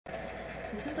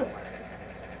This is the one.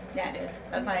 Yeah, it is.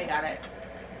 That's why I got it.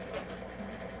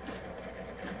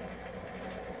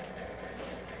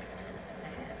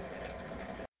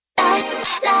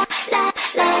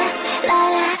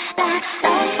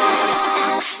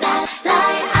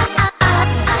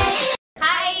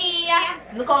 Hi!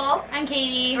 Nicole. I'm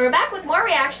Katie. And we're back with more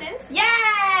reactions.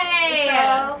 Yay!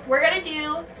 So, we're gonna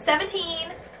do 17,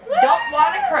 Don't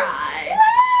Wanna Cry.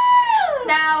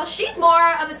 Now, she's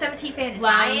more of a 17 fan than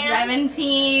I Love am.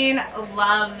 17.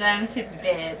 Love them to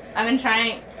bits. I've been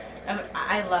trying.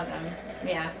 I love them.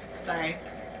 Yeah. Sorry.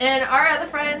 And our other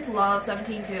friends love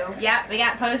 17 too. Yeah, we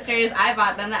got posters. I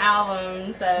bought them the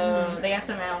album, so they got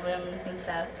some albums and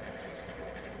stuff.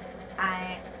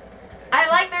 I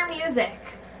like their music.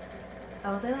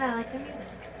 I will say that I like their music.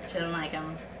 Shouldn't like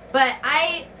them. But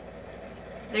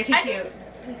They're too cute.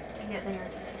 Yeah, they are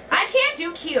too cute. I can't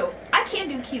do cute. I can't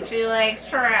do cute. She likes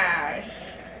trash.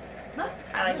 Not,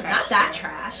 I like trash. Not that too.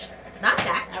 trash. Not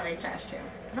that. I like trash too.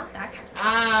 Not that kind of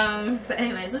trash. But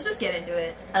anyways, let's just get into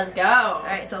it. Let's go.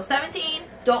 Alright, so 17,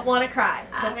 Don't Wanna Cry.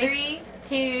 So I'm 3,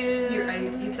 2. are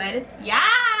you excited?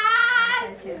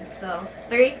 Yes! So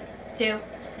 3, 2,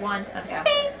 1, Let's go.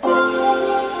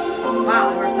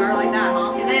 Wow, we're starting like that,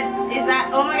 huh? Is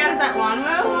that, oh my god, is that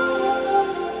Wanmu?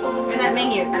 Or is that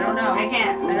Mingyu? I don't know. I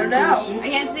can't. I don't know. I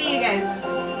can't see you guys.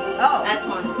 Oh, That's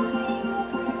one.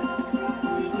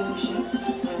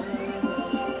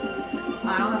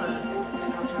 I don't have a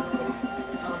outro.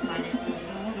 I'll find it.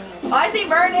 Oh, I see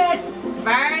Vernon!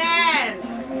 Vernon!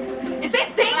 Is he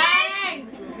singing?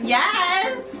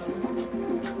 Yes!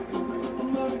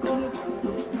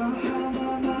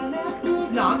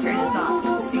 No, I'll turn this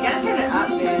off. You gotta turn it up,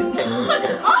 dude.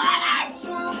 Oh my god!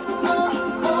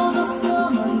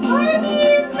 What are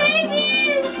these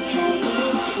babies?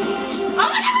 Oh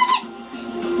my god!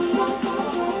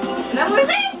 Is that what it?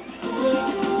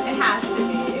 It has to be.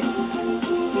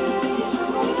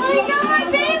 Oh my god,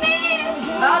 baby!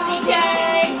 Oh, DK!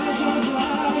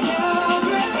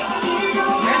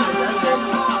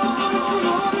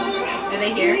 Are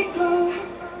they here?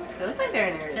 They look like they're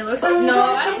in Arizona. It looks like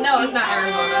no, it's not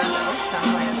Arizona.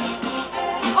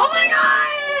 Oh my god!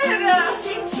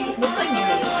 Looks like New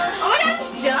York. Oh my god,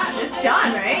 it's John. It's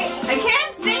John, right? I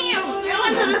can't see you! Go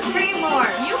into the screen more!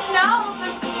 You know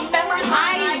the members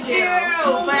I do,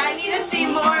 but I need to see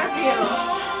more of you.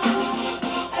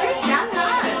 Where's John?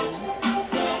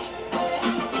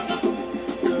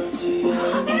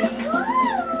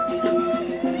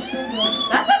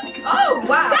 That's oh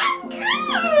wow. That's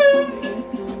good!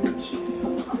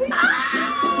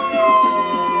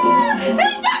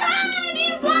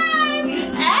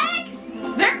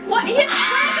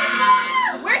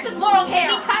 Where's his long hair?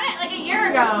 He cut it like a year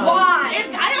ago. Why?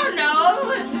 I don't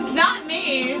know. It's not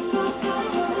me.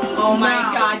 Oh my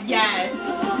god, yes.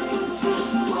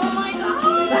 Oh my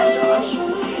god. That's Josh.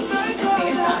 I think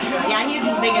it's Joshua. Yeah, he's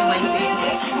big and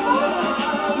lengthy.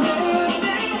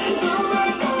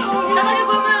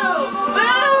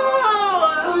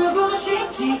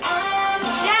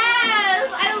 Yes!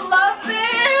 I love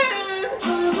this!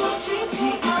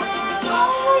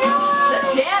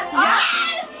 Yes!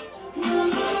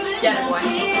 Get it, boy.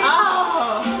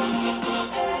 Oh!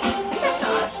 That's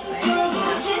Josh, right?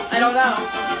 I don't know.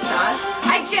 Josh?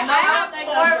 I can't. No, I I don't have think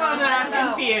four that's of them and I'm Josh. I don't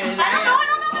know. confused. I don't know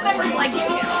the members like you.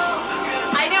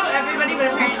 I know everybody, but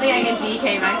apparently I get DK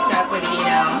mixed up with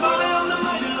Dino.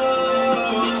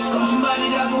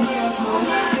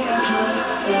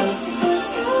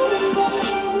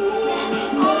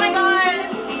 Oh my god!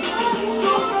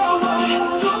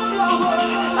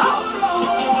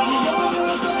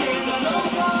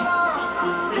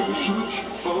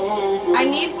 Oh. I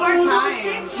need more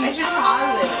time. I should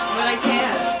pause it, but I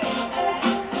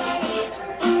can't.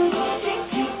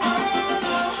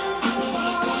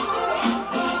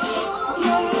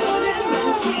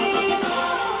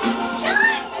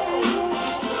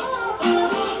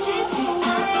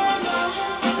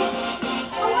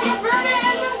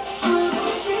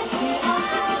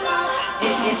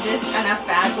 Is this enough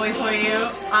bad boy for you?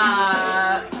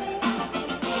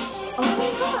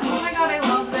 Oh my god, I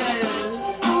love this.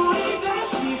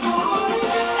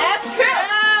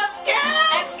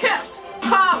 S.COUPS!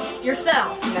 Calm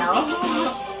yourself. No.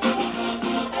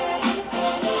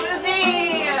 What is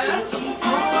he?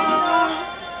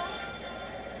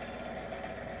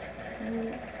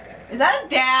 Is that a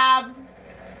dab?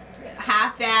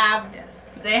 Half dab? Yes.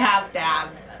 They have dab.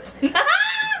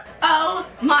 Oh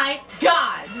my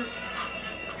god!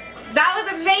 That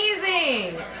was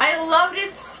amazing! I loved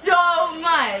it so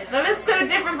much. That was so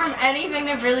different from anything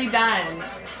they've really done.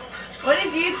 What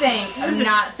did you think of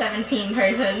not 17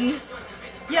 persons?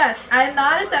 Yes, I'm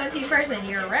not a 17 person.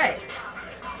 You're right.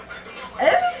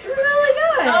 It was really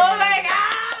good. Oh my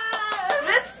god!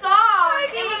 This song,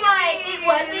 it was like, it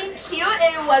wasn't cute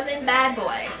and it wasn't bad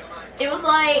boy. It was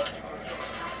like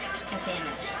A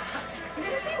sandwich. It's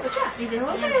a sandwich, yeah.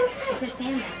 It's a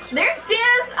sandwich. Their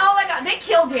dance, oh my god, they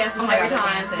kill dances Oh my every god,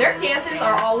 time. dances. Their dances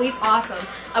are always awesome.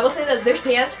 I will say this, their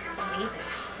dance is amazing.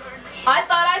 I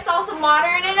thought I saw some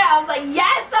modern in it. I was like,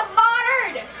 yes, some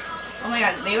modern! Oh my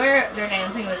god, their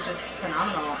dancing was just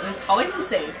phenomenal. It was always in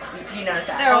sync. You notice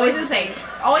that? They're always in sync.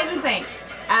 Always in sync.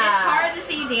 It's hard to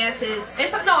see dances.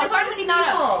 It's hard to see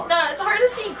people. No, it's hard to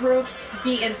see groups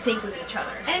be in sync with each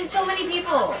other. And so many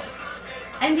people.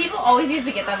 And people always used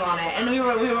to get them on it, and we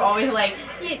were always like,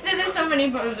 yeah, there's so many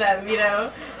of them, you know.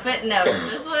 But no,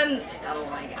 this one, oh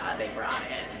my god, they brought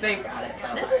it. They brought it.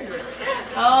 So This much. was really good.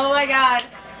 Oh my god.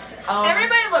 Oh.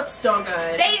 Everybody looked so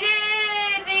good. They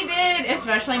did,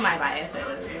 especially my biases.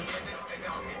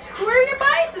 Who are your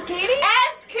biases, Katy?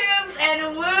 S.COUPS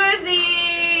and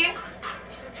Woozy.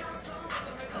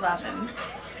 I love him.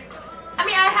 I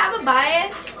mean, I have a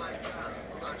bias.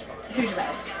 Who's your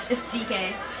bias? It's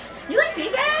DK. You like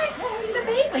DK? Yeah, he's a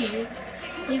baby.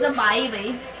 He's a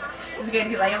baby. It's good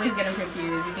because I always get him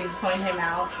confused. You can point him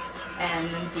out and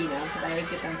Dino because I always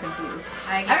get them confused.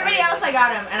 Everybody else I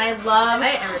got him, and I love.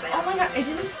 Everybody. Oh my god, I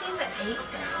didn't see the 8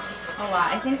 though. A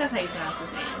lot. I think that's how you pronounce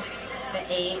his name. The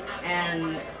 8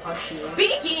 and Oshi.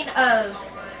 Speaking of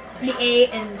the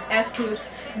 8 and S.COUPS,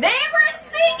 they were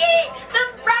singing. The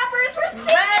rappers were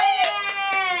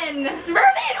singing.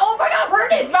 Vernon! Oh my god,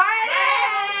 Vernon! Vernon!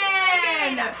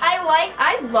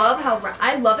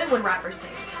 I love it when rappers sing.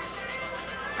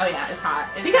 Oh yeah, it's hot.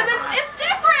 Because it's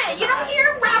different. You don't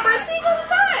hear rappers sing all the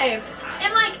time.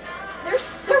 And like,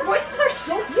 their voices are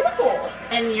so beautiful.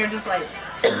 And you're just like,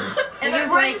 And you're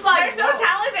just like, they're so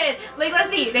talented. Like, let's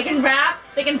see, they can rap,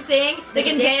 they can sing, they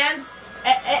can dance,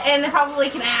 and they probably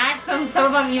can act. Some of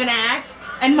them even act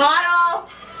and model.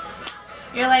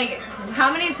 You're like,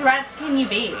 how many threats can you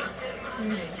be?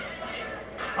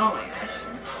 Oh my gosh,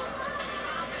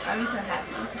 I'm so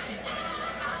happy.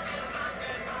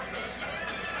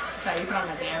 Sorry, you put on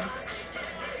my band.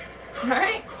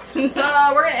 Alright. So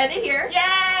we're gonna end it here.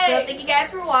 Yay! So thank you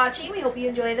guys for watching. We hope you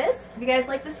enjoy this. If you guys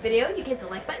like this video, you can hit the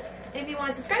like button. And if you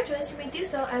want to subscribe to us, you may do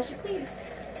so as you please.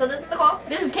 So this is Nicole.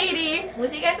 This is Katie. We'll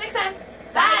see you guys next time.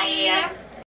 Bye.